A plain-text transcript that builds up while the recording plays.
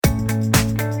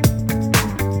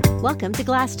Welcome to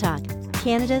Glass Talk,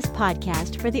 Canada's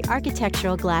podcast for the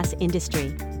architectural glass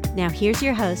industry. Now here's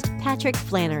your host, Patrick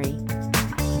Flannery.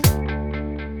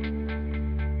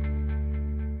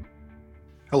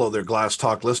 Hello there, Glass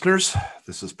Talk listeners.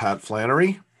 This is Pat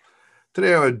Flannery.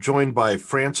 Today I'm joined by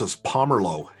Francis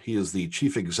Pomerleau. He is the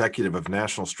Chief Executive of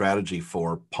National Strategy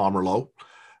for Pomerleau,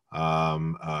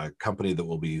 a company that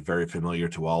will be very familiar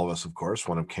to all of us, of course,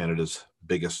 one of Canada's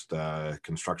biggest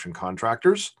construction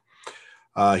contractors.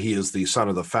 He is the son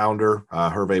of the founder,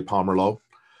 Hervé Pomerleau.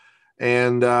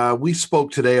 And we spoke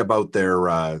today about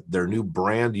their new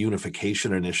brand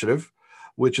unification initiative,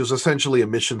 which is essentially a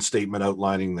mission statement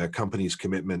outlining the company's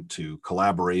commitment to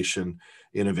collaboration,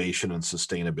 innovation, and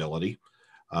sustainability.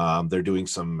 They're doing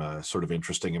some sort of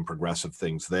interesting and progressive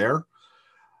things there.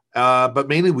 But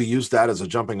mainly we use that as a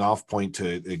jumping off point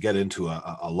to get into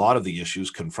a lot of the issues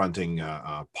confronting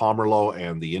Pomerleau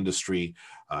and the industry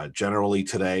generally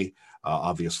today.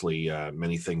 Obviously,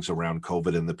 many things around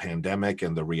COVID and the pandemic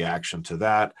and the reaction to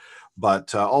that,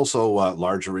 but also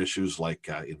larger issues like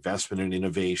investment in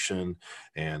innovation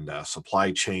and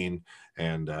supply chain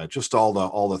and just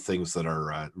all the things that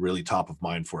are really top of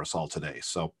mind for us all today.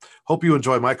 So hope you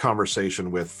enjoy my conversation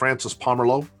with Francis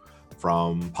Pomerleau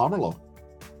from Pomerleau.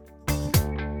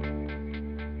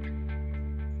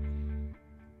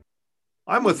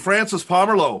 I'm with Francis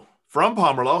Pomerleau from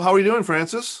Pomerleau. How are you doing,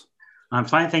 Francis? I'm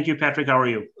fine, thank you, Patrick. How are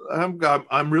you?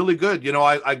 I'm really good. You know,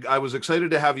 I was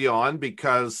excited to have you on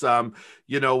because while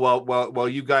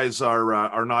you guys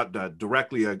are not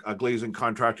directly a glazing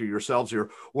contractor yourselves, you're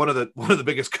one of the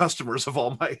biggest customers of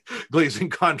all my glazing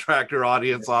contractor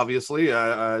audience. Obviously,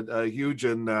 a huge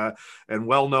and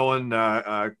well-known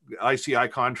ICI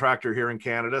contractor here in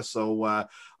Canada. So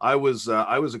I was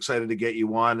excited to get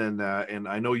you on, and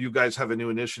I know you guys have a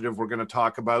new initiative we're going to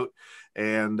talk about.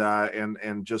 And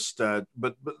just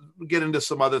but get into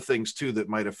some other things too that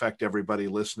might affect everybody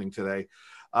listening today.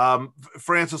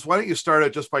 Francis, why don't you start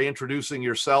out just by introducing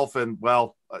yourself? And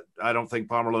well, I don't think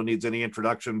Pomerleau needs any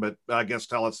introduction, but I guess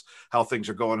tell us how things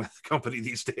are going at the company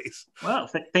these days. Well,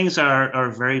 things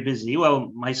are very busy.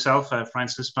 Well, myself,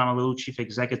 Francis Pomerleau, Chief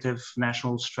Executive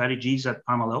National Strategies at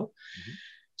Pomerleau. Mm-hmm.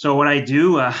 So what I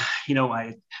do,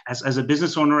 as a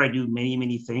business owner, I do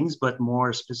many things, but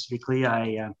more specifically,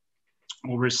 I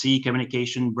oversee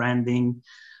communication, branding,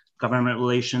 government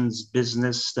relations,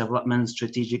 business development,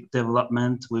 strategic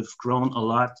development. We've grown a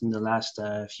lot in the last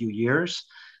few years.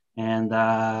 And,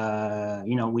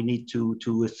 we need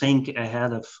to think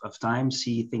ahead of time,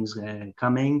 see things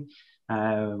coming,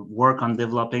 work on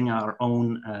developing our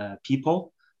own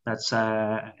people. That's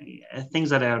things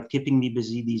that are keeping me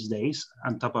busy these days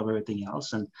on top of everything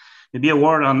else. And maybe a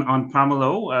word on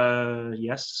Pomerleau.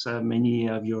 Yes, many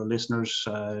of your listeners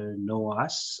know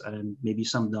us, and maybe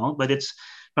some don't. But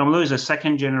Pomerleau is a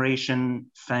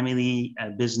second-generation family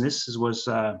business. It was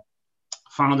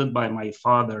founded by my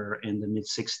father in the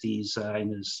mid-'60s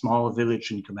in a small village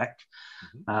in Quebec.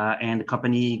 Mm-hmm. And the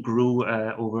company grew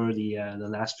over the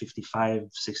last 55,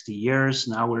 60 years.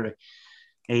 Now we're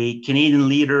a Canadian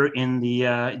leader in the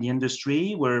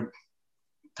industry. We're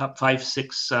top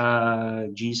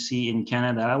 5-6 GC in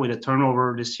Canada with a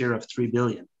turnover this year of $3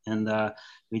 billion. And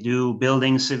we do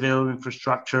building, civil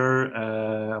infrastructure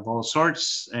of all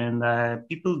sorts. And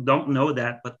people don't know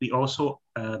that, but we also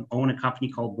own a company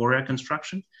called Borea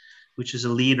Construction, which is a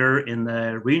leader in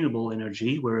the renewable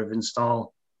energy. We're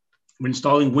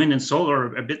installing wind and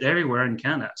solar a bit everywhere in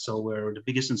Canada. So we're the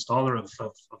biggest installer of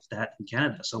that in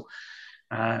Canada. So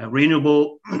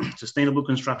renewable, sustainable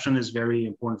construction is very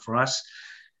important for us.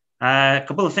 A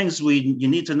couple of things you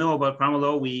need to know about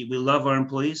Pomerleau. We love our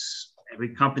employees.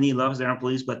 Every company loves their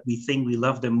employees, but we think we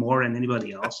love them more than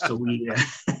anybody else. So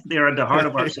they are at the heart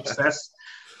of our success.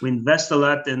 We invest a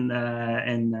lot in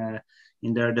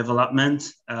their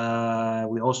development.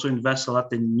 We also invest a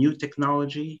lot in new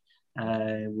technology.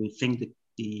 We think that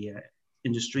the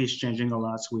industry is changing a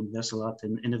lot, so we invest a lot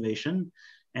in innovation.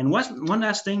 And one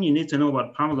last thing you need to know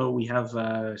about Pomerleau, we have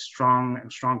a strong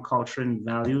culture and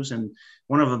values. And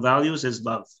one of the values is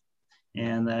love.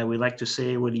 And we like to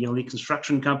say we're the only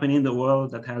construction company in the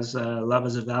world that has love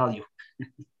as a value.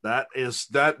 That is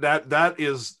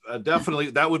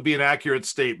definitely, that would be an accurate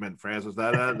statement, Francis.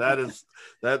 That's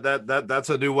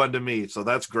a new one to me. So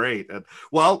that's great. And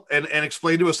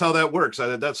explain to us how that works.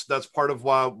 That's part of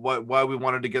why we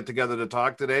wanted to get together to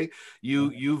talk today.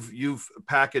 You've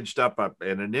packaged up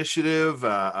an initiative,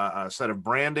 a set of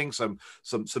branding, some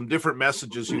different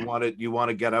messages you want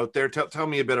to get out there. Tell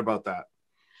me a bit about that.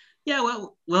 Yeah,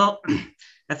 well,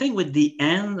 I think with the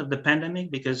end of the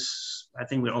pandemic, because I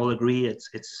think we all agree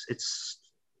it's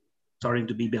starting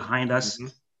to be behind us. Mm-hmm.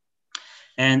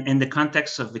 And in the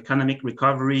context of economic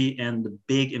recovery and the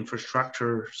big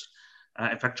infrastructure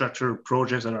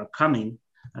projects that are coming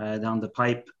down the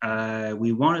pipe,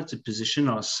 we wanted to position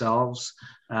ourselves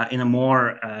in a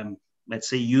more, let's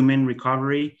say, human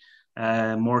recovery,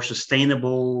 more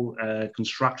sustainable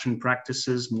construction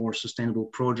practices, more sustainable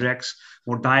projects,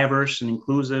 more diverse and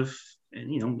inclusive,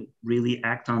 and really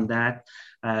act on that,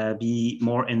 be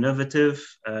more innovative,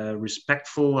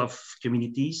 respectful of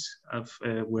communities of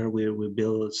where we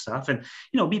build stuff, and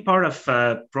be part of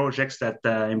projects that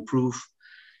improve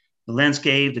the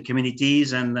landscape, the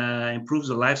communities, and improves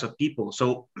the lives of people.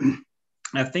 So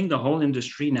I think the whole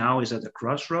industry now is at the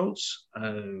crossroads.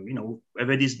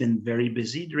 Everybody's been very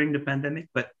busy during the pandemic,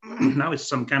 but now it's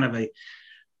some kind of a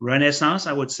renaissance,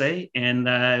 I would say. And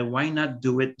why not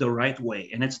do it the right way?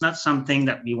 And it's not something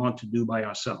that we want to do by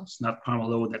ourselves, not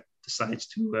Pomelo that decides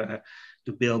to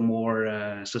build more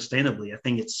sustainably. I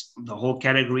think it's the whole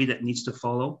category that needs to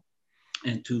follow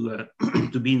and to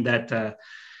be in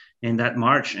that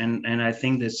march. And I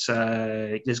think there's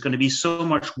going to be so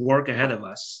much work ahead of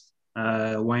us.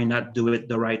 Why not do it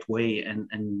the right way and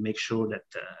make sure that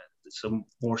it's a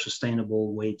more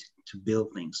sustainable way to build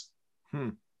things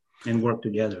and work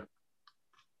together.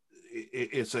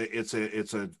 It's a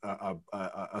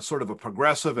sort of a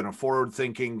progressive and a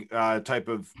forward-thinking type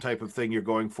of thing you're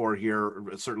going for here,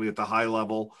 certainly at the high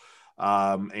level.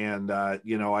 I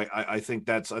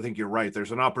think you're right.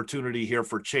 There's an opportunity here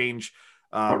for change.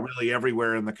 Really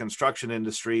everywhere in the construction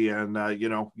industry, and I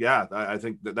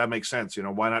think that makes sense.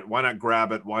 Why not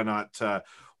grab it? Why not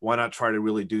try to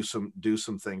really do some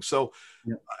things? So,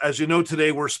 as you know,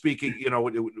 today we're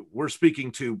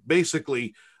speaking to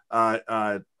basically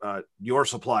your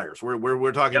suppliers.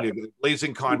 We're talking to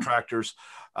glazing contractors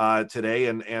today,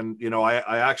 and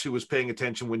I actually was paying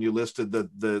attention when you listed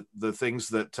the things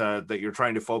that you're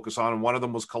trying to focus on, and one of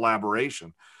them was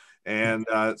collaboration. And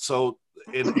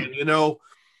when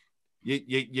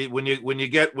you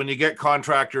get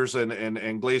contractors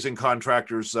and glazing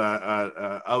contractors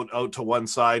out to one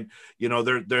side,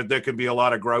 there can be a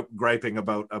lot of griping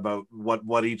about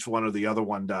what each one or the other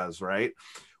one does, right?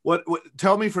 What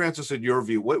tell me, Francis, in your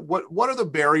view, what are the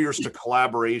barriers to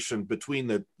collaboration between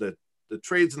the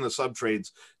trades and the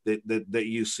sub-trades that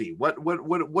you see? What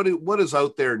is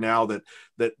out there now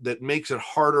that makes it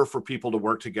harder for people to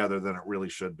work together than it really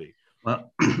should be?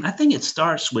 Well, I think it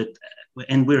starts with,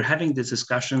 and we're having this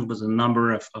discussion with a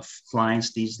number of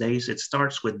clients these days, it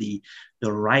starts with the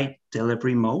right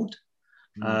delivery mode.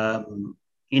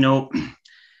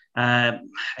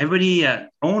 Everybody,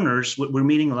 owners, we're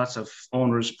meeting lots of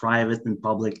owners, private and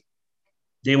public.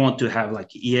 They want to have like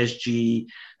ESG,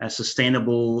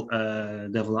 sustainable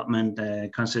development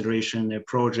consideration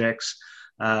projects.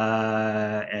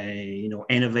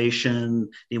 Innovation.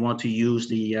 They want to use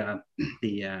the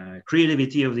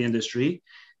creativity of the industry,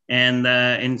 and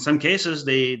in some cases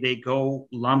they go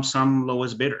lump sum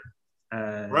lowest bidder.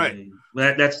 Right.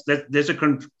 There's a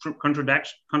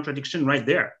contradiction right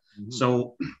there. Mm-hmm.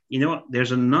 So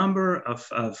there's a number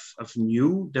of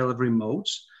new delivery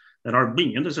modes that are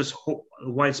being. There's this whole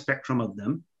wide spectrum of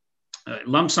them.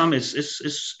 Lump sum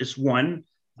is one.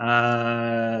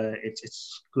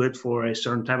 It's good for a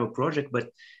certain type of project, but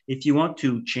if you want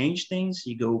to change things,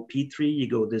 you go P3, you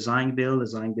go design build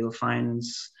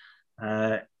finance,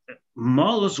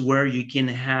 models where you can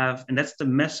have, and that's the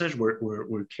message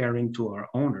we're carrying to our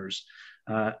owners.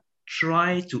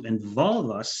 Try to involve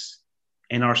us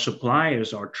and our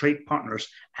suppliers, our trade partners,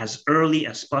 as early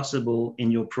as possible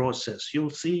in your process. You'll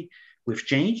see we've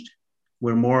changed.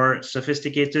 We're more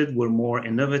sophisticated. We're more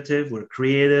innovative. We're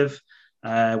creative.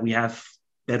 We have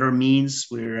better means.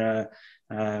 We're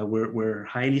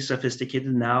highly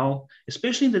sophisticated now,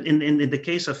 especially in the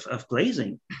case of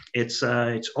glazing. It's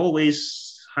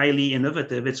always highly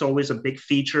innovative. It's always a big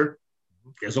feature.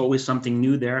 There's always something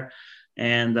new there,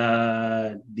 and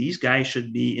these guys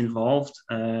should be involved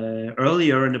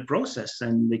earlier in the process,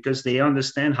 and because they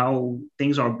understand how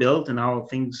things are built and how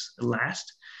things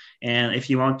last. And if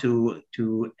you want to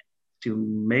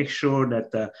make sure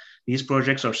that these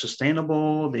projects are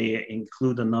sustainable, they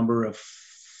include a number of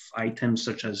items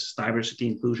such as diversity,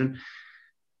 inclusion.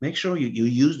 Make sure you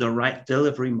use the right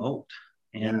delivery mode,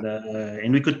 and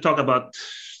we could talk about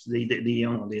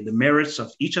the merits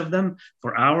of each of them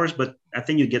for hours, but I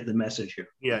think you get the message here.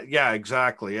 Yeah,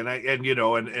 exactly. And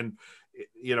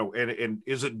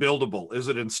is it buildable? Is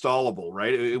it installable?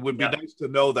 Right? It would be nice to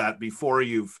know that before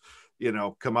you've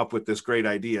come up with this great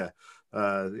idea.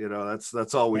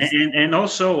 That's always. And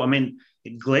also, I mean,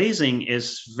 glazing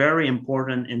is very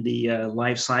important in the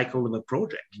life cycle of a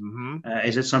project. Mm-hmm.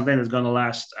 Is it something that's going to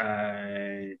last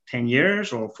 10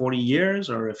 years or 40 years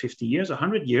or 50 years,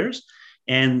 100 years?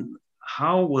 And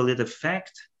how will it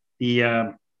affect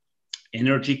the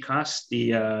energy costs,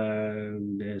 the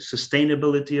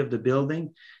sustainability of the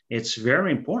building? It's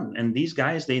very important. And these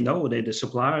guys, they know, the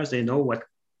suppliers, they know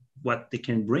what they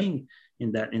can bring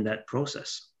in that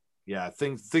process. Yeah,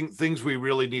 things we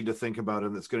really need to think about,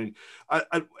 and that's going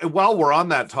to. While we're on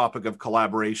that topic of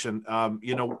collaboration,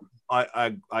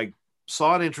 I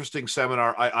saw an interesting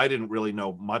seminar. I didn't really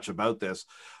know much about this,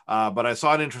 but I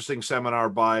saw an interesting seminar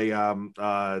by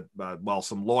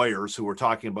some lawyers who were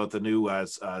talking about the new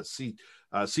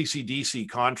CCDC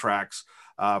contracts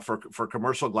for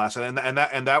commercial glass, and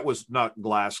that was not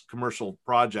glass, commercial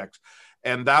projects.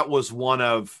 And that was one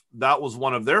of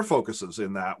their focuses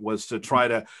in that, was to try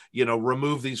to,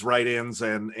 remove these write-ins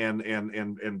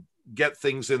and get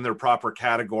things in their proper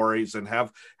categories and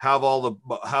have all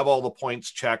the points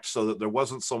checked so that there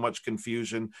wasn't so much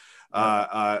confusion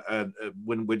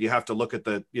when you have to look at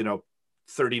the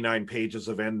 39 pages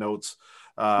of endnotes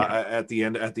at the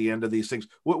end of these things.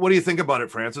 What do you think about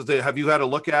it, Francis? Have you had a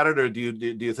look at it, or do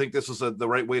you think this is the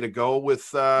right way to go with?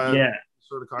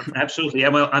 Sort of contract? Absolutely.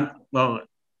 Yeah.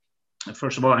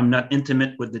 First of all, I'm not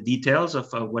intimate with the details of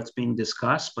what's being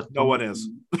discussed, but no one is.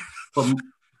 But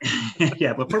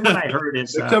from what I heard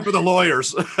is except for the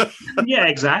lawyers. Yeah,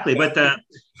 exactly. But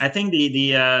I think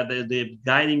the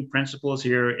guiding principles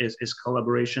here is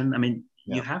collaboration. I mean,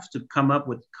 you have to come up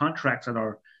with contracts that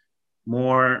are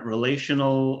more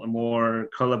relational, more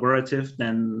collaborative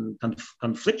than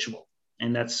conflictual.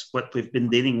 And that's what we've been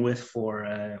dealing with for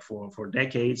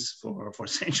decades, for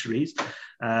centuries.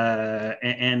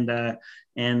 And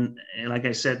like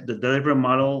I said, the delivery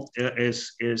model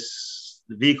is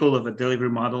the vehicle of a delivery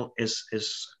model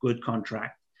is good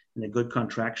contract. And a good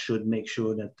contract should make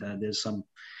sure that there's some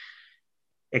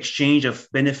exchange of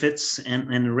benefits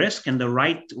and risk, and the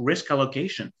right risk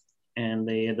allocation, and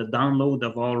the download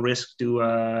of all risk to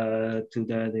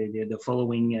the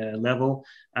following level,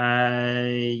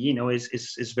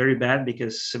 is very bad,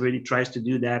 because everybody tries to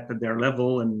do that at their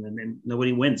level, and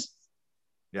nobody wins.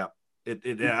 Yeah,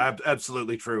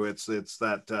 absolutely true. It's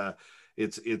that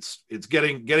it's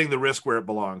getting the risk where it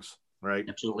belongs, right?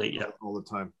 Absolutely, yeah, all the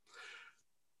time.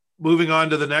 Moving on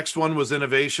to the next one was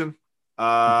innovation.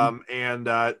 And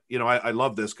I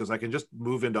love this because I can just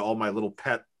move into all my little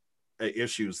pet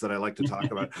issues that I like to talk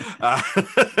about.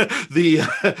 The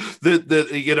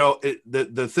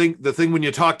thing when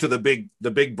you talk to the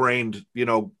big brained,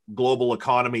 global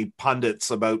economy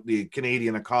pundits about the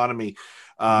Canadian economy,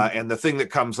 and the thing that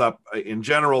comes up in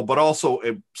general, but also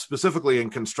specifically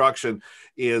in construction,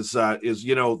 is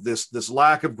this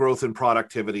lack of growth in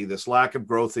productivity, this lack of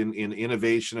growth in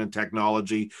innovation and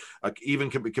technology,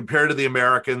 even compared to the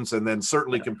Americans, and then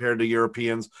certainly compared to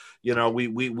Europeans.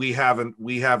 We haven't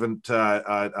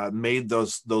made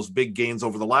those big gains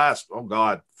over the last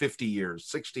 50 years,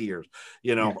 60 years.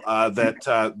 That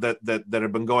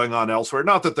have been going on elsewhere.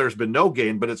 Not that there's been no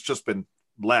gain, but it's just been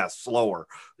slower.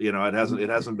 It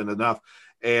hasn't been enough.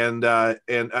 And I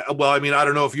mean, I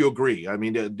don't know if you agree. I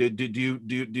mean,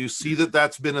 do you see that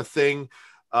that's been a thing?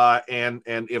 And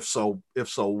if so,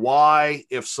 why?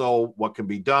 If so, what can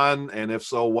be done? And if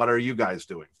so, what are you guys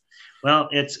doing? Well,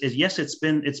 it's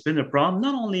been a problem,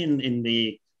 not only in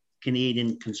the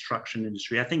Canadian construction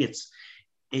industry. I think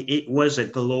it was a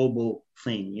global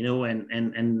thing,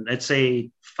 and let's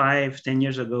say 5-10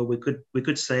 years ago, we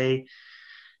could say,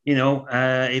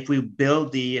 if we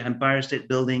build the Empire State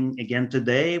Building again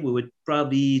today, we would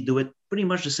probably do it pretty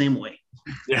much the same way.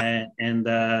 Yeah. And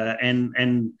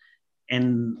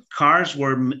cars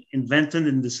were invented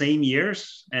in the same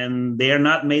years, and they are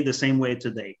not made the same way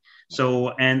today.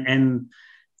 So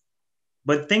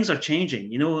but things are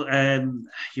changing. I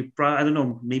don't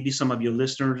know, maybe some of your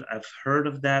listeners have heard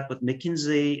of that, but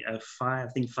McKinsey,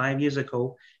 5 years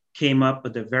ago, came up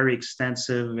with a very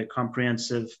extensive,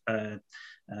 comprehensive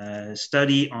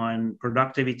study on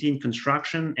productivity in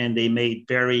construction, and they made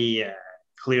very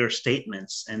clear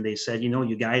statements. And they said,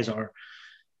 you guys are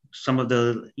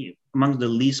among the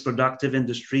least productive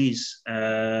industries,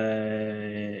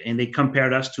 and they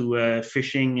compared us to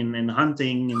fishing and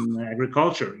hunting and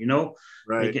agriculture,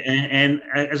 right? And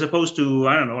as opposed to,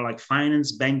 I don't know, like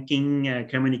finance, banking,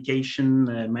 communication,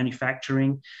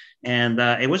 manufacturing, and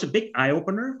it was a big eye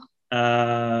opener.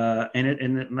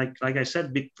 And like I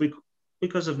said,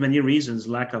 because of many reasons,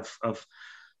 lack of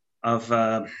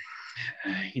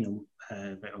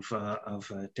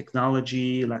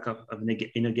technology, lack of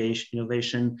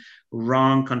innovation,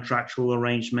 wrong contractual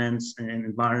arrangements and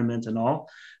environment and all.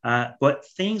 But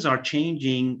things are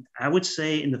changing. I would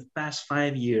say in the past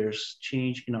 5 years,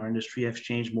 change in our industry has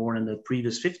changed more than the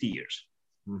previous 50 years.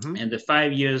 Mm-hmm. And the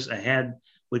 5 years ahead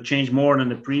would change more than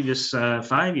the previous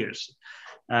 5 years.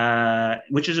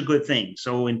 Which is a good thing.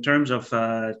 So in terms of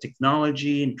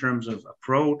technology, in terms of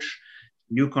approach,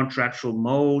 new contractual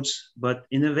modes, but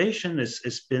innovation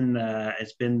has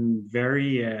been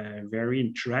very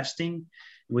interesting.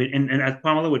 And at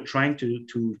Pomelo, we're trying to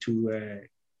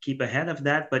keep ahead of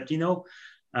that. But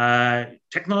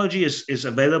technology is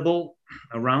available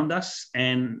around us,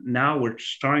 and now we're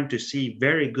starting to see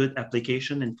very good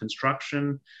application in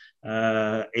construction,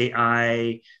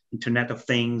 AI, Internet of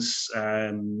Things,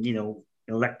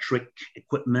 electric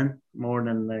equipment more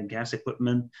than gas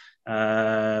equipment,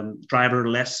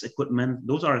 driverless equipment.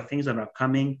 Those are things that are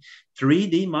coming.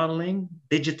 3D modeling,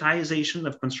 digitization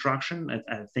of construction.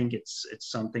 I think it's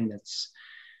something that's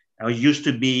used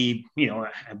to be,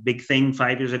 a big thing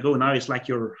 5 years ago. Now it's like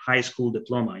your high school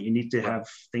diploma. You need to have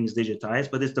things digitized,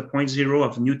 but it's the 0.0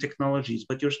 of new technologies.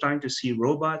 But you're starting to see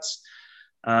robots.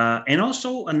 And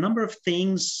also a number of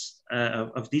things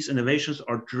of these innovations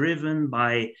are driven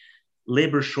by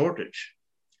labor shortage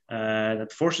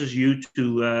that forces you to,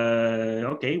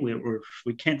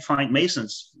 we can't find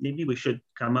masons. Maybe we should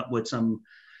come up with some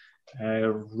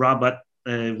robot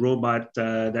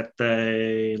that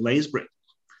lays brick.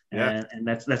 Yeah. And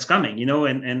that's coming,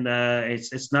 and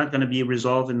it's not going to be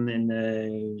resolved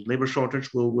in labor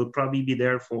shortage will probably be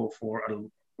there for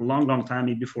a long time,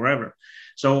 maybe forever.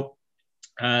 So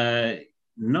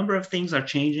number of things are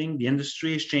changing. The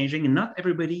industry is changing, and not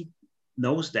everybody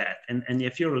knows that. And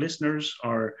if your listeners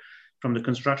are from the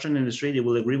construction industry, they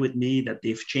will agree with me that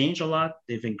they've changed a lot.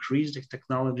 They've increased the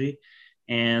technology,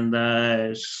 and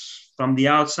from the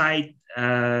outside,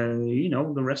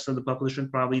 the rest of the population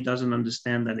probably doesn't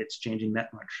understand that it's changing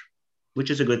that much, which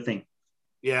is a good thing.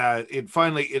 Yeah,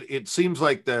 it seems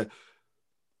like the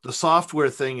software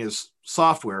thing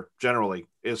software generally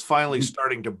is finally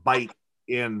starting to bite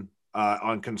in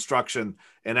on construction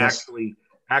and Yes.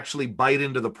 actually bite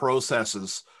into the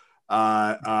processes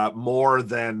more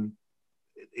than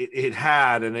it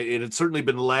had, and it had certainly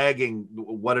been lagging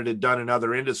what it had done in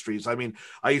other industries. I mean,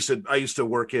 I used to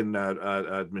work in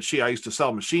machine. I used to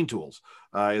sell machine tools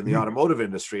in the automotive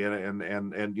industry, and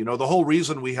the whole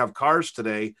reason we have cars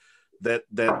today that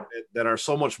are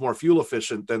so much more fuel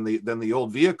efficient than the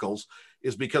old vehicles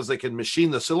is because they can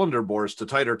machine the cylinder bores to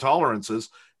tighter tolerances,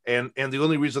 and the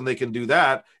only reason they can do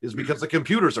that is because the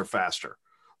computers are faster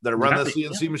that run the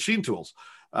CNC machine tools.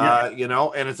 And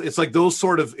it's like those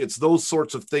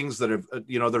sorts of things that have,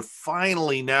 they're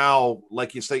finally now,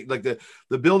 like you say, like the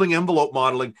building envelope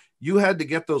modeling, you had to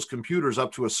get those computers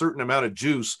up to a certain amount of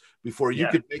juice before you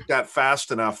could make that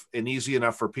fast enough and easy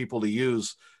enough for people to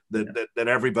use that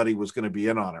everybody was going to be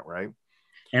in on it. Right.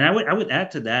 And I would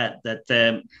add to that,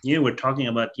 we're talking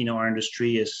about, our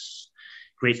industry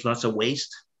creates lots of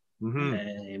waste.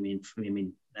 Mm-hmm.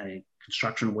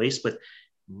 Construction waste, but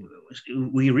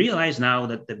we realize now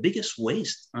that the biggest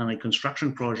waste on a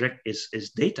construction project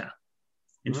is data,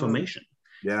 information.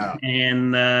 Yeah.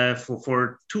 And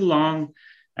for too long,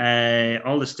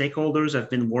 all the stakeholders have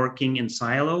been working in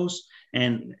silos.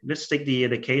 And let's take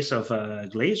the case of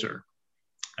Glazer.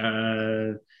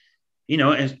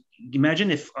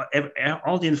 Imagine if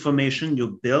all the information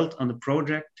you built on the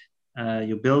project,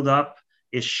 you build up,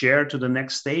 is shared to the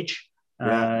next stage.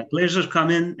 Glazers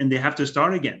come in and they have to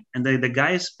start again. And the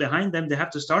guys behind them, they have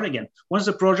to start again. Once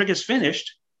the project is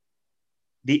finished,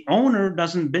 the owner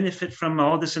doesn't benefit from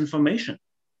all this information.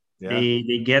 Yeah.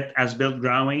 They get as-built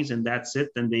drawings and that's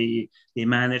it. And they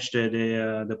manage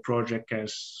the project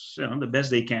as the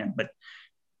best they can. But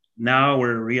now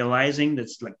we're realizing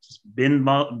that's like BIM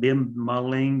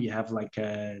modeling. You have like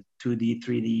 2D,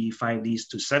 3D, 5Ds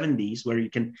to 7Ds, where you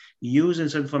can use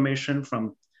this information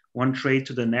from one trade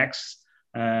to the next.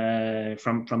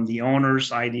 From the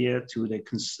owner's idea to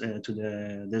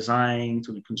the design,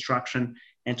 to the construction,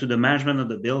 and to the management of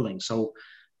the building. So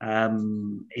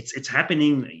it's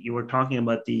happening. You were talking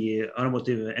about the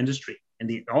automotive industry, and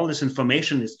all this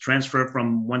information is transferred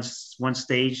from one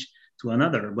stage to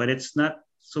another, but it's not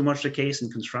so much the case in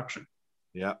construction.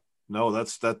 Yeah, no,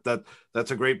 that's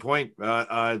a great point.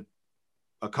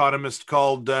 Economist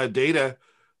called data.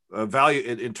 Value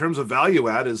in terms of value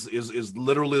add is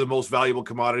literally the most valuable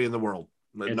commodity in the world.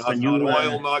 Not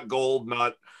oil, not gold,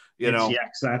 not Yeah,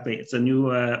 exactly. It's a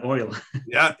new oil.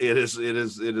 Yeah, it is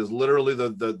literally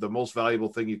the most valuable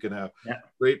thing you can have. Yeah.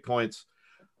 Great points.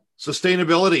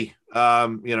 Sustainability,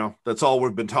 that's all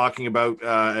we've been talking about,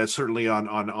 certainly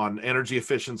on energy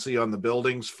efficiency on the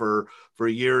buildings for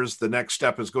years. The next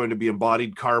step is going to be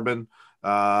embodied carbon.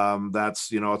 That's,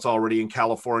 it's already in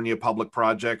California. Public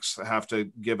projects have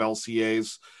to give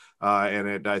LCAs,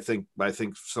 and I think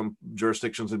some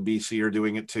jurisdictions in BC are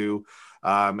doing it too.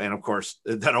 And of course,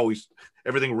 that always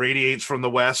everything radiates from the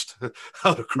west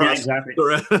out across, exactly.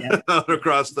 Out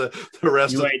across the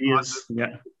rest New of ideas.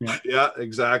 the yeah,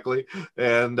 exactly.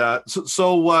 And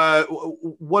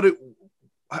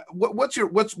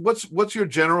what's your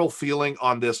general feeling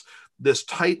on this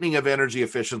tightening of energy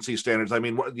efficiency standards? I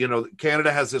mean,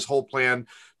 Canada has this whole plan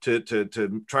to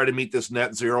try to meet this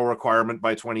net zero requirement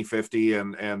by 2050,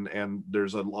 and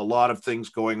there's a lot of things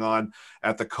going on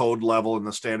at the code level and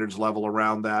the standards level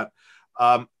around that.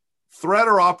 Threat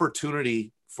or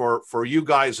opportunity for you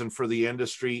guys and for the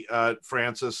industry,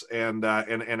 Francis, and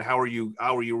how are you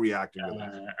reacting to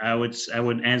that? I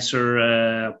would answer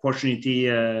opportunity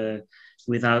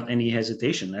without any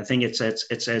hesitation. I think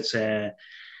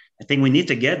I think we need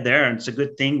to get there, and it's a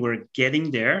good thing we're getting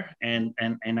there. And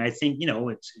I think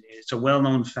it's a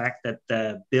well-known fact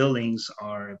that buildings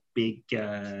are big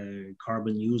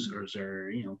carbon users,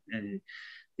 or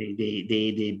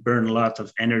they burn a lot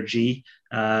of energy.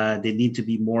 They need to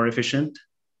be more efficient.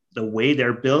 The way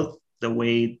they're built, the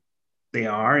way they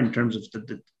are in terms of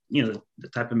the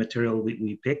type of material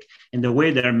we pick, and the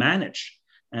way they're managed.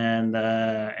 And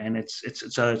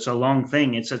it's a long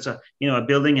thing. It's a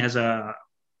building has a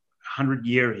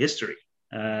 100-year history.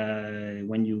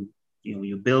 When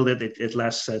you build it, it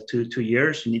lasts 2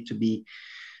 years. You need to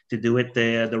do it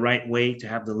the right way to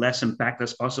have the less impact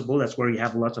as possible. That's where you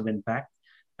have lots of impact.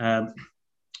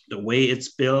 The way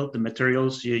it's built, the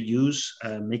materials you use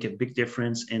make a big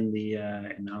difference in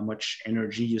how much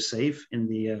energy you save in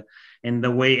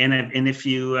the way. And if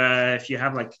you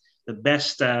have like the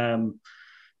best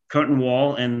curtain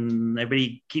wall and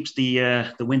everybody keeps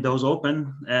the windows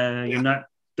open, you're not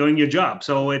doing your job.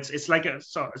 So it's like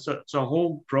it's a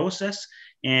whole process,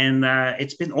 and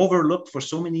it's been overlooked for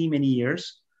so many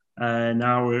years.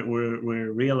 Now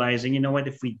we're realizing,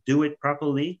 if we do it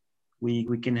properly,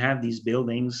 we can have these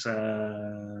buildings,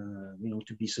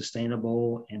 to be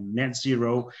sustainable and net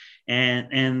zero.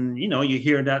 And you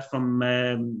hear that from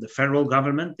the federal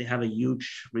government. They have a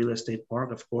huge real estate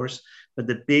park, of course, but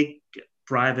the big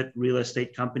private real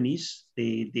estate companies,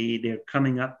 they're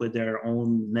coming up with their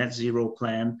own net zero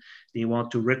plan. They want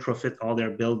to retrofit all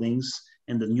their buildings,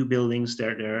 and the new buildings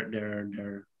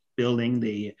they're building,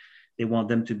 they want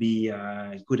them to be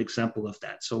a good example of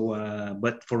that. So,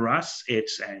 but for us,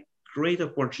 it's a great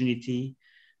opportunity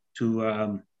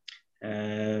to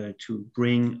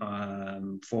bring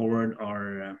forward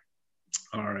our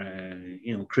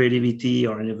creativity,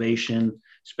 our innovation,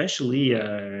 especially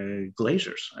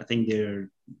glaziers. I think they're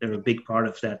a big part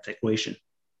of that equation.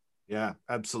 Yeah,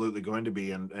 absolutely going to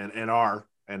be and are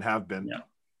and have been. Yeah.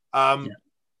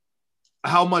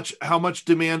 How much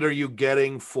demand are you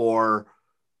getting for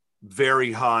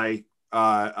very high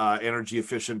energy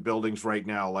efficient buildings right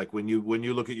now? Like when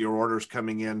you look at your orders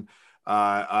coming in,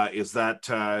 is that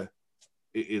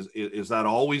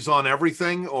always on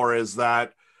everything, or is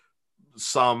that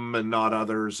some and not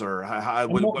others, or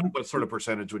what sort of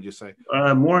percentage would you say?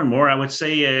 More and more, I would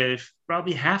say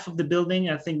probably half of the building.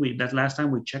 I think that last time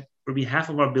we checked, probably half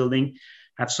of our building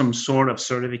have some sort of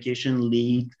certification,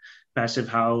 LEED, Passive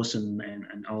House,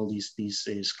 and all these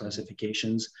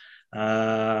classifications.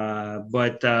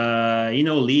 But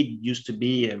LEED used to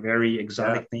be a very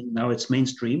exotic thing. Now it's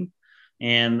mainstream,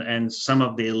 and some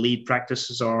of the LEED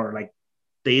practices are like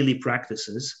daily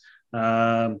practices.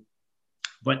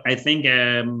 But I think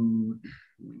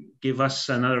give us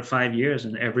another 5 years,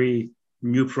 and every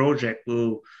new project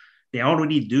they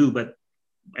already do, but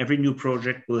every new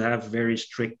project will have very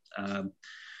strict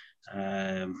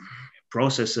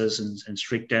processes and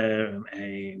strict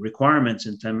requirements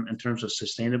in terms of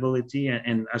sustainability.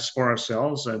 And as for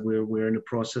ourselves, we're in the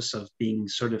process of being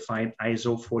certified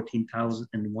ISO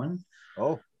 14001.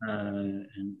 Oh,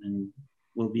 and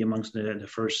we'll be amongst the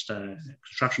first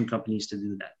construction companies to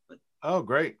do that. But oh,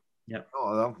 great! Yeah.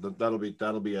 Oh, that'll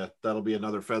be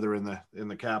another feather in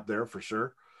the cap there for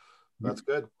sure. That's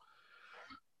good.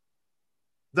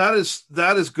 That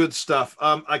is good stuff.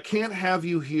 I can't have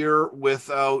you here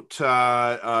without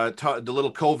the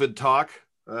little COVID talk,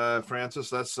 Francis.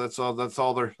 That's all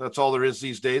there is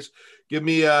these days. Give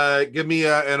me an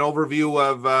overview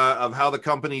of how the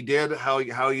company did, how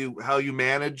you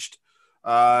managed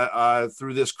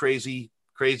through this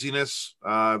craziness.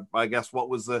 I guess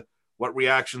what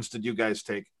reactions did you guys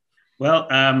take? Well,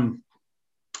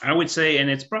 I would say, and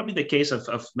it's probably the case of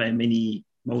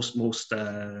most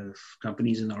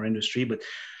companies in our industry, but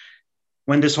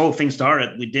when this whole thing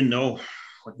started, we didn't know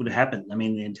what would happen. I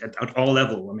mean, at all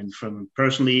level. I mean, from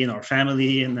personally in our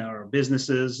family and our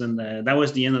businesses, and that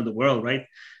was the end of the world, right?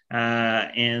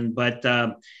 But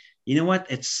you know what?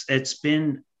 It's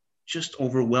been just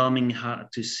overwhelming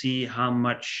to see how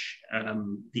much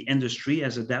the industry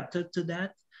has adapted to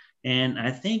that, and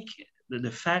I think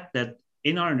the fact that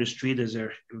in our industry there's a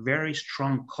very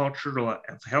strong culture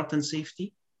of health and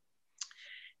safety.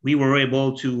 We were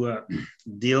able to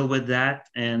deal with that.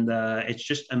 And it's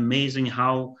just amazing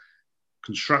how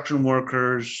construction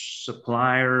workers,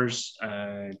 suppliers,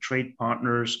 trade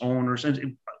partners, owners, and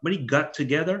everybody got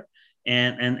together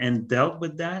and dealt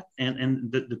with that.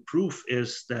 And the proof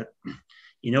is that,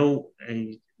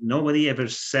 nobody ever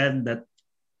said that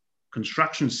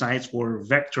construction sites were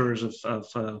vectors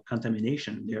of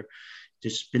contamination. There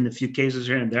just been a few cases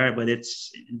here and there, but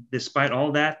it's despite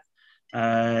all that,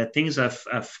 things have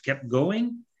kept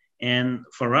going. And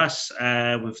for us,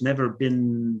 we've never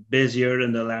been busier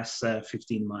in the last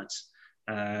 15 months.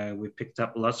 We picked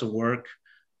up lots of work.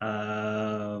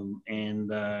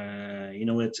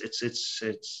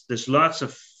 It's there's lots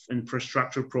of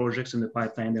infrastructure projects in the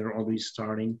pipeline that are already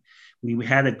starting. We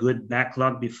had a good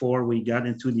backlog before we got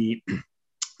into the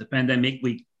pandemic.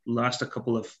 We lost a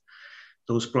couple of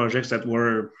those projects that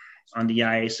were on the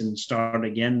ice and start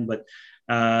again. But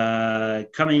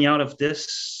coming out of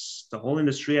this, the whole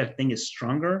industry, I think, is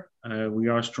stronger. We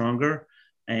are stronger.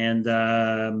 And,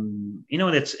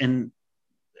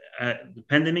 the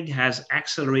pandemic has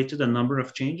accelerated a number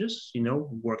of changes,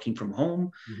 working from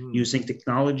home, using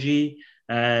technology,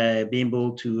 being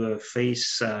able to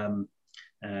face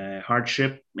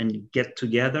hardship and get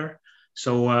together.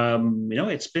 So,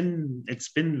 it's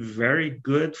been very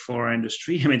good for our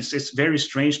industry. I mean, it's very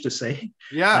strange to say.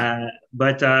 Yeah.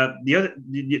 But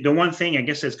the one thing, I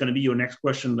guess, that's going to be your next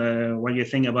question. What do you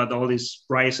think about all these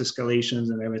price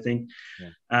escalations and everything?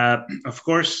 Yeah. Of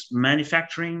course,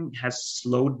 manufacturing has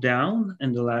slowed down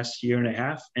in the last year and a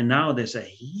half, and now there's a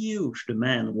huge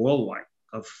demand worldwide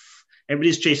of.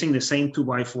 Everybody's chasing the same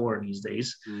 2x4 these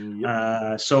days.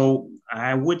 Yep. So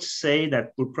I would say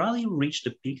that we'll probably reach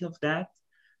the peak of that.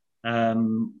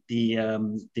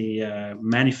 The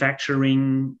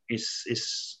manufacturing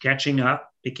is catching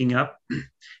up, picking up,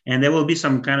 and there will be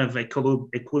some kind of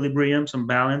equilibrium, some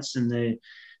balance in the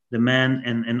demand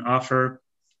and offer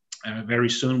very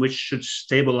soon, which should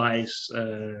stabilize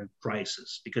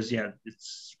prices. Because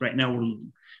it's right now we're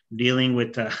dealing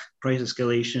with price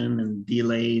escalation and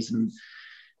delays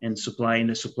and supply in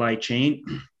the supply chain,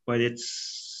 but I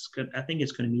think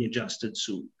it's going to be adjusted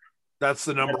soon. That's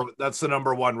the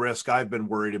number one risk I've been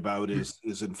worried about is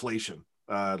inflation,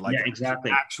 exactly.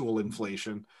 Actual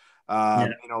inflation,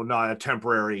 not a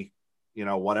temporary,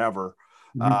 whatever,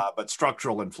 but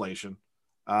structural inflation.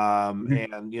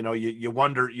 And you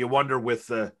wonder with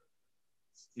the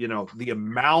the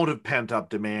amount of pent up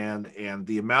demand and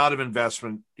the amount of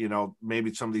investment,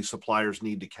 maybe some of these suppliers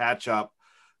need to catch up,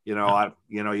 you don't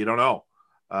know.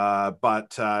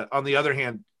 But on the other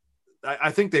hand,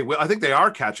 I think they will. I think they are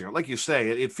catching up. Like you say,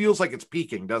 it feels like it's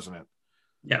peaking, doesn't it?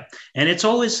 Yeah. And it's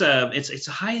always, it's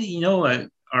highly,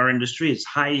 our industry is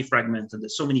highly fragmented.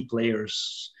 There's so many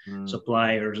players,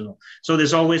 suppliers. So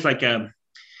there's always like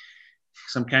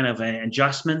some kind of an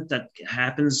adjustment that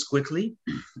happens quickly.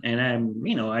 And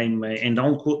and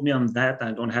don't quote me on that.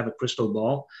 I don't have a crystal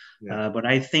ball, but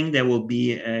I think there will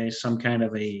be some kind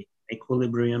of a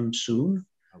equilibrium soon.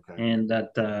 Okay. And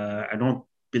that I don't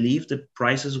believe the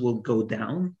prices will go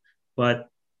down, but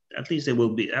at least that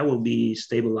will be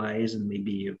stabilized and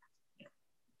maybe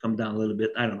come down a little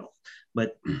bit. I don't know,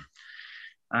 but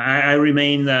I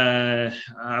remain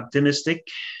optimistic.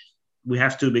 We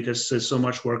have to, because there's so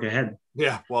much work ahead.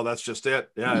 Yeah, well, that's just it.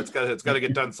 Yeah, it's got to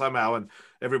get done somehow, and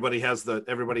everybody has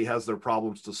their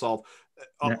problems to solve.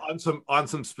 Yeah. On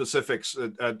some specifics,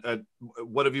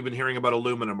 what have you been hearing about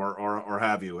aluminum, or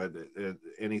have you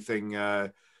anything?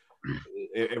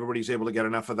 Everybody's able to get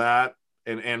enough of that,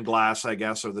 and glass, I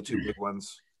guess, are the two big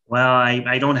ones. Well,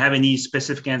 I don't have any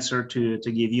specific answer to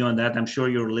give you on that. I'm sure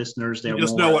your listeners, you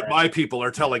just know what my people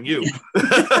are telling you.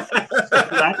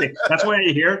 Exactly. That's why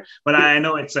you're here. But I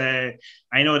know it's some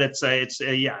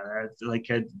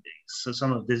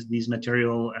of these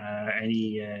material,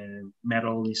 any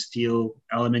metal, steel,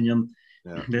 aluminum.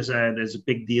 Yeah. There's a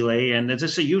big delay, and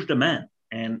there's a huge demand.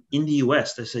 And in the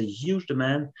U.S., there's a huge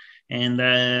demand, and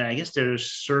I guess they're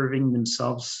serving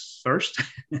themselves first,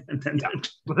 and then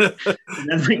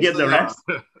we get the rest.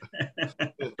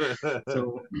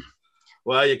 So,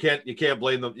 well, you can't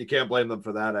blame them. You can't blame them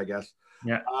for that, I guess.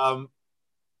 Yeah.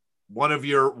 One of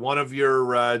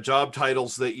your job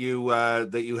titles that you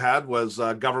had was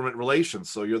government relations.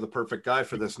 So you're the perfect guy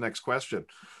for this next question.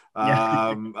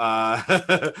 Yeah.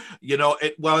 You know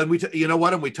it well, and you know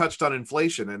what, and we touched on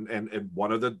inflation, and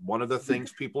one of the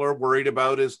things people are worried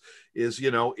about is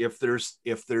you know, if there's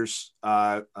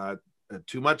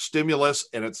too much stimulus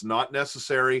and it's not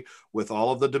necessary with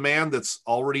all of the demand that's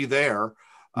already there.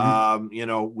 You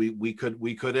know, we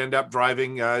could end up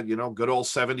driving, you know, good old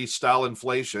 70s style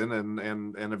inflation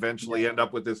and eventually end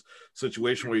up with this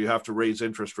situation where you have to raise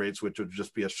interest rates, which would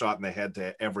just be a shot in the head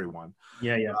to everyone.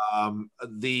 Yeah.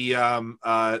 What do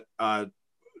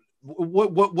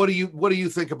you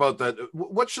think about that?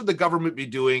 What should the government be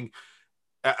doing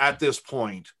at this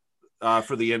point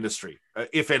for the industry,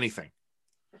 if anything?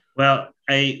 Well,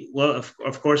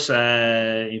 of course,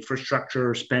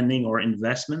 infrastructure spending or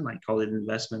investment, I call it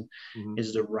investment,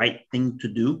 is the right thing to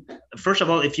do. First of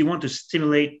all, if you want to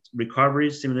stimulate recovery,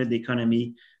 stimulate the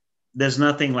economy, there's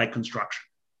nothing like construction,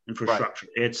 infrastructure.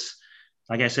 Right. It's,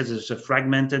 like I said, it's a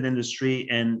fragmented industry,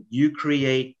 and you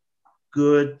create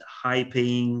good,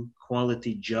 high-paying,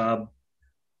 quality job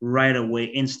right away,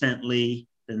 instantly,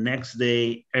 the next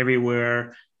day,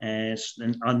 everywhere, and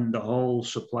on the whole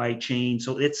supply chain.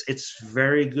 So it's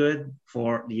very good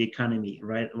for the economy,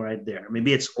 right there.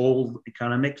 Maybe it's old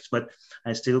economics, but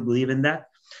I still believe in that.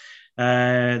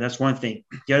 That's one thing.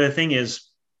 The other thing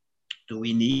is, do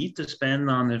we need to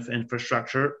spend on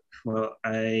infrastructure? Well,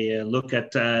 I look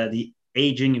at the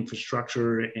aging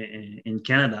infrastructure in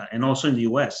Canada and also in the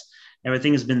US.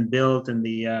 Everything has been built, and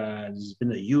there's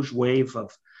been a huge wave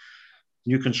of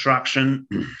new construction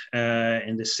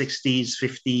in the 60s,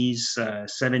 50s,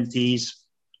 70s,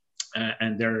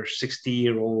 and there are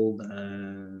 60-year-old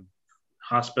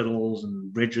hospitals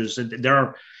and bridges, and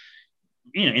they're,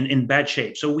 you know, in bad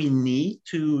shape. So we need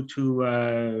to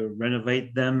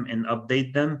renovate them and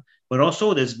update them. But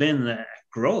also, there's been a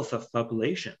growth of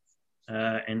population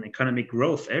and economic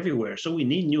growth everywhere. So we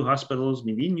need new hospitals,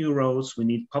 we need new roads, we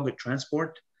need public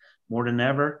transport more than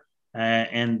ever.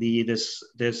 And this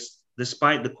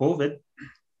despite the COVID,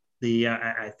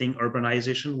 I think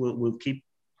urbanization will keep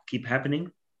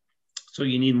happening. So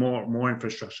you need more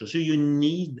infrastructure. So you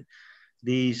need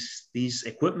these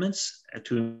equipments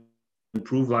to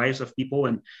improve lives of people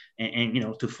and you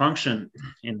know, to function.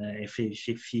 And if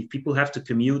people have to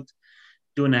commute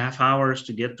 2.5 hours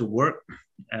to get to work,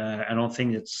 I don't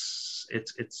think it's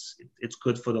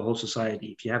good for the whole society.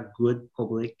 If you have good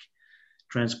public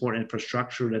transport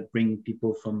infrastructure that bring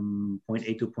people from point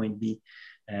A to point B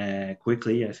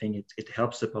quickly, I think it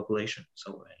helps the population.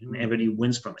 So everybody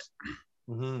wins from it.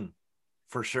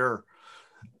 For sure.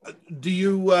 Do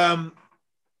you on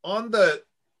the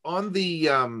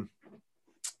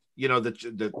you know,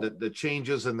 the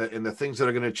changes and the things that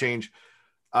are going to change,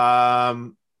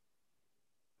 how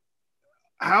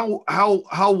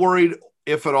worried,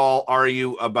 if at all, are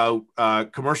you about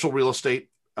commercial real estate?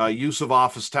 Use of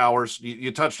office towers.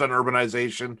 You touched on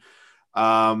urbanization.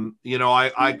 You know,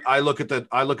 I look at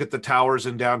the towers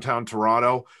in downtown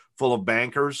Toronto full of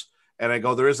bankers, and I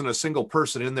go, there isn't a single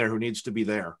person in there who needs to be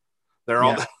there. They're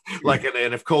all like,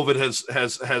 and if COVID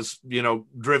has you know,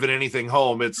 driven anything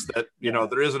home, it's that, you know,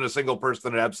 there isn't a single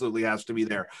person that absolutely has to be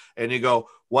there. And you go,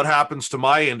 what happens to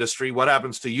my industry? What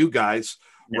happens to you guys,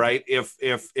 right?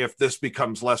 If this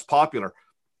becomes less popular?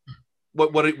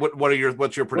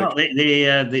 What's your prediction?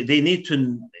 Well, they need to. I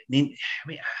mean, I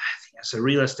think as a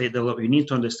real estate developer, you need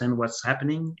to understand what's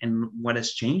happening and what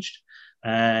has changed.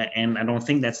 And I don't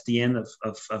think that's the end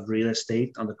of real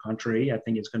estate. On the contrary, I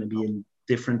think it's going to be a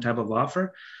different type of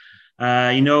offer.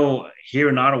 You know, here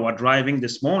in Ottawa, driving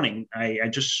this morning, I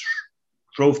just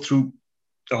drove through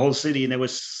the whole city, and there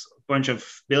was a bunch of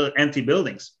empty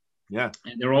buildings. Yeah,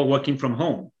 and they're all working from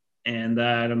home. And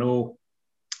I don't know.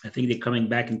 I think they're coming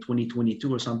back in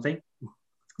 2022 or something.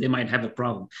 They might have a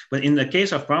problem. But in the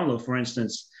case of Pamelo, for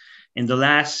instance, in the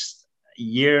last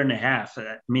year and a half,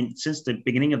 I mean, since the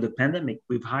beginning of the pandemic,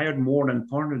 we've hired more than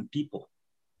 400 people.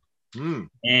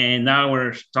 And now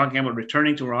we're talking about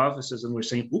returning to our offices, and we're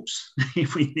saying, oops,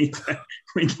 we need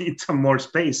some more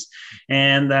space.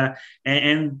 And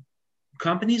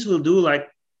companies will do like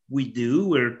we do.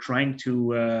 We're trying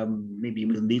to, maybe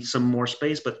we'll need some more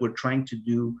space, but we're trying to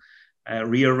do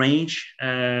rearrange,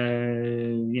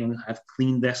 you know, have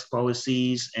clean desk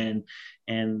policies, and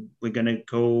we're going to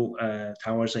go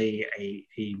towards a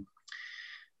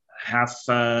half,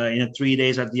 you know, 3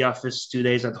 days at the office, 2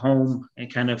 days at home,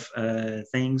 and kind of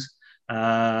things.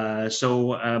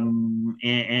 So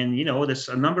you know, there's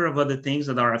a number of other things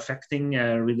that are affecting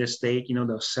real estate. You know,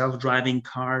 the self-driving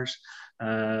cars.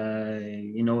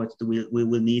 We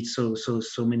will need so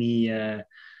many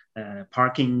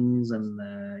parkings, and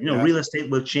real estate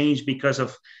will change because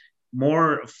of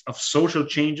more of social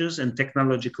changes and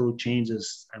technological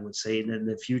changes, I would say, in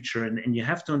the future. And you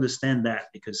have to understand that,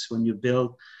 because when you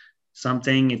build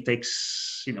something, it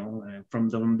takes,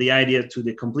 from the idea to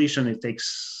the completion, it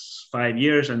takes 5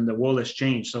 years, and the world has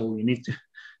changed. So we need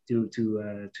to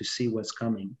see what's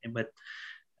coming. But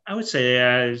I would say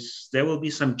there will be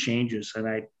some changes,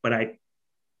 but I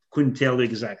couldn't tell you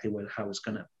exactly how it's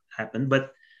going to happen.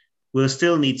 But we'll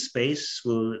still need space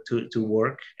to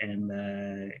work, and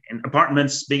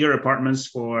bigger apartments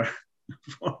for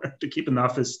to keep an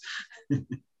office.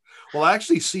 Well, I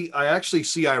actually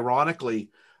see ironically,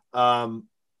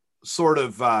 sort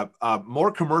of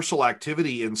more commercial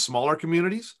activity in smaller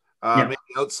communities, maybe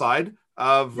outside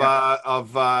of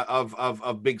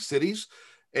big cities,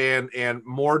 and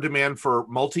more demand for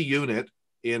multi-unit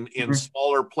in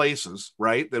smaller places,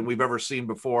 right, than we've ever seen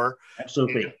before.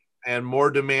 Absolutely. And more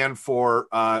demand for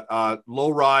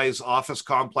low-rise office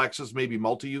complexes, maybe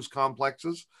multi-use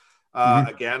complexes.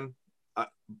 Again,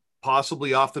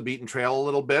 possibly off the beaten trail a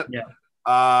little bit. Yeah.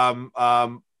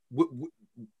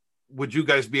 Would you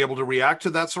guys be able to react to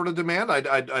that sort of demand?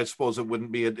 I suppose it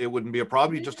wouldn't be a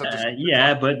problem. You just have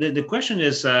to. But the question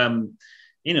is,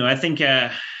 I think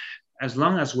as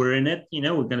long as we're in it,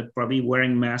 we're going to probably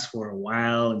wearing masks for a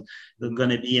while, and we're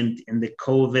going to be in the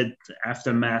COVID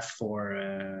aftermath for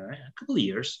a couple of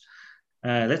years.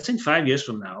 Let's say 5 years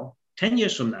from now, 10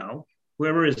 years from now,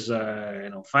 whoever is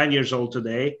 5 years old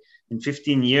today, in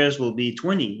 15 years will be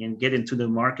 20 and get into the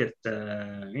market,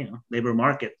 labor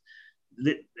market.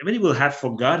 Everybody will have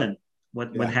forgotten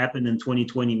what happened in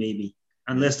 2020, maybe,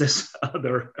 unless there's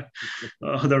other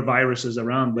viruses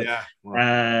around. But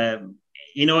when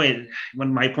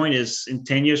my point is, in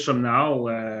 10 years from now,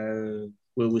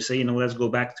 will we say, let's go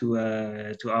back to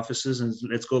offices, and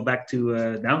let's go back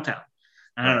to downtown?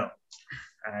 I don't know.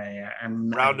 I'm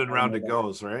round and round it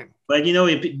goes, right? But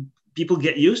if people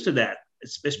get used to that,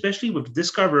 especially we've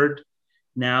discovered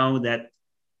now that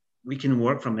we can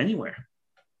work from anywhere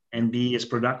and be as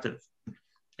productive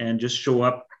and just show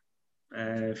up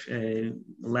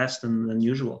less than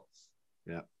usual.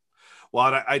 Yeah.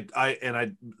 Well,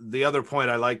 the other point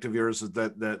I liked of yours is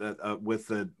that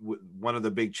one of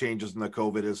the big changes in the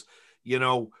COVID is,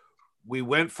 we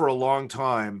went for a long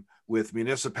time with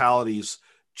municipalities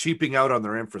cheaping out on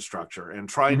their infrastructure and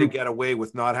trying to get away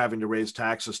with not having to raise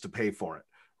taxes to pay for it.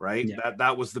 Right. Yeah.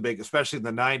 That was the big, especially in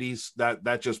the 90s,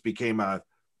 that just became a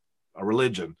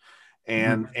religion.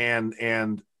 And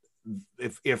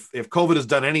if COVID has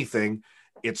done anything,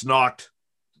 it's knocked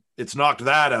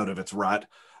that out of its rut,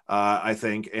 I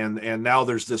think. And now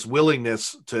there's this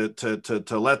willingness to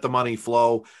let the money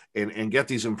flow and get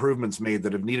these improvements made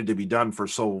that have needed to be done for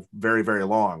so very, very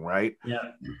long. Right.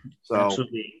 Yeah. So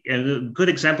absolutely. And good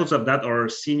examples of that are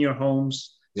senior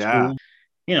homes. Yeah. Schools.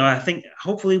 I think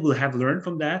hopefully we'll have learned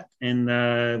from that, and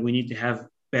we need to have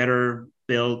better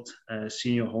built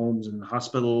senior homes and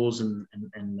hospitals and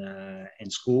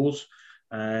schools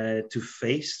to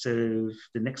face the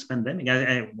next pandemic,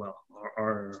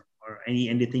 or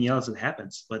anything else that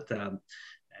happens. But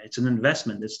it's an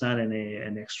investment. It's not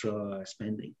an extra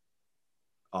spending.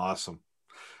 Awesome.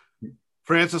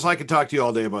 Francis, I could talk to you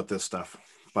all day about this stuff,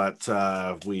 but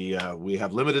we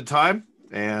have limited time.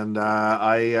 And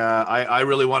I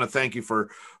really want to thank you for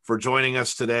joining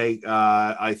us today.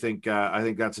 I think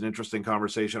that's an interesting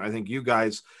conversation. I think you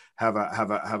guys have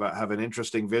an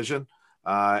interesting vision,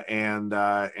 and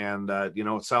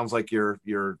it sounds like you're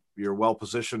well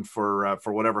positioned for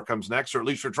whatever comes next, or at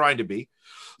least you're trying to be.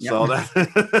 Yep.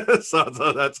 So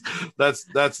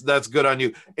that's good on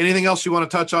you. Anything else you want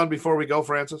to touch on before we go,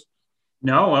 Francis?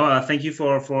 No, well, thank you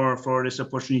for this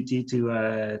opportunity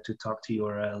to talk to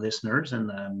your listeners,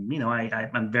 and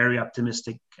I'm very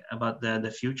optimistic about the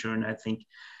future, and I think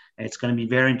it's going to be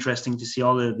very interesting to see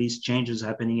all of these changes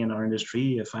happening in our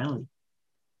industry finally.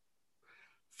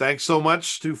 Thanks so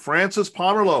much to Francis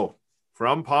Pomerleau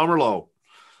from Pomerleau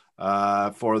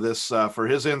for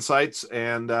his insights,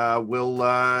 and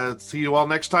we'll see you all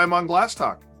next time on Glass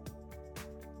Talk.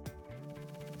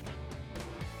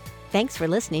 Thanks for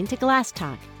listening to Glass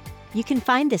Talk. You can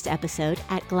find this episode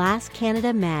at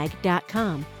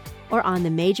glasscanadamag.com or on the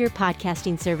major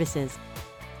podcasting services.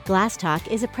 Glass Talk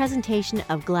is a presentation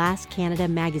of Glass Canada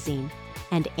Magazine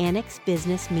and Annex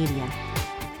Business Media.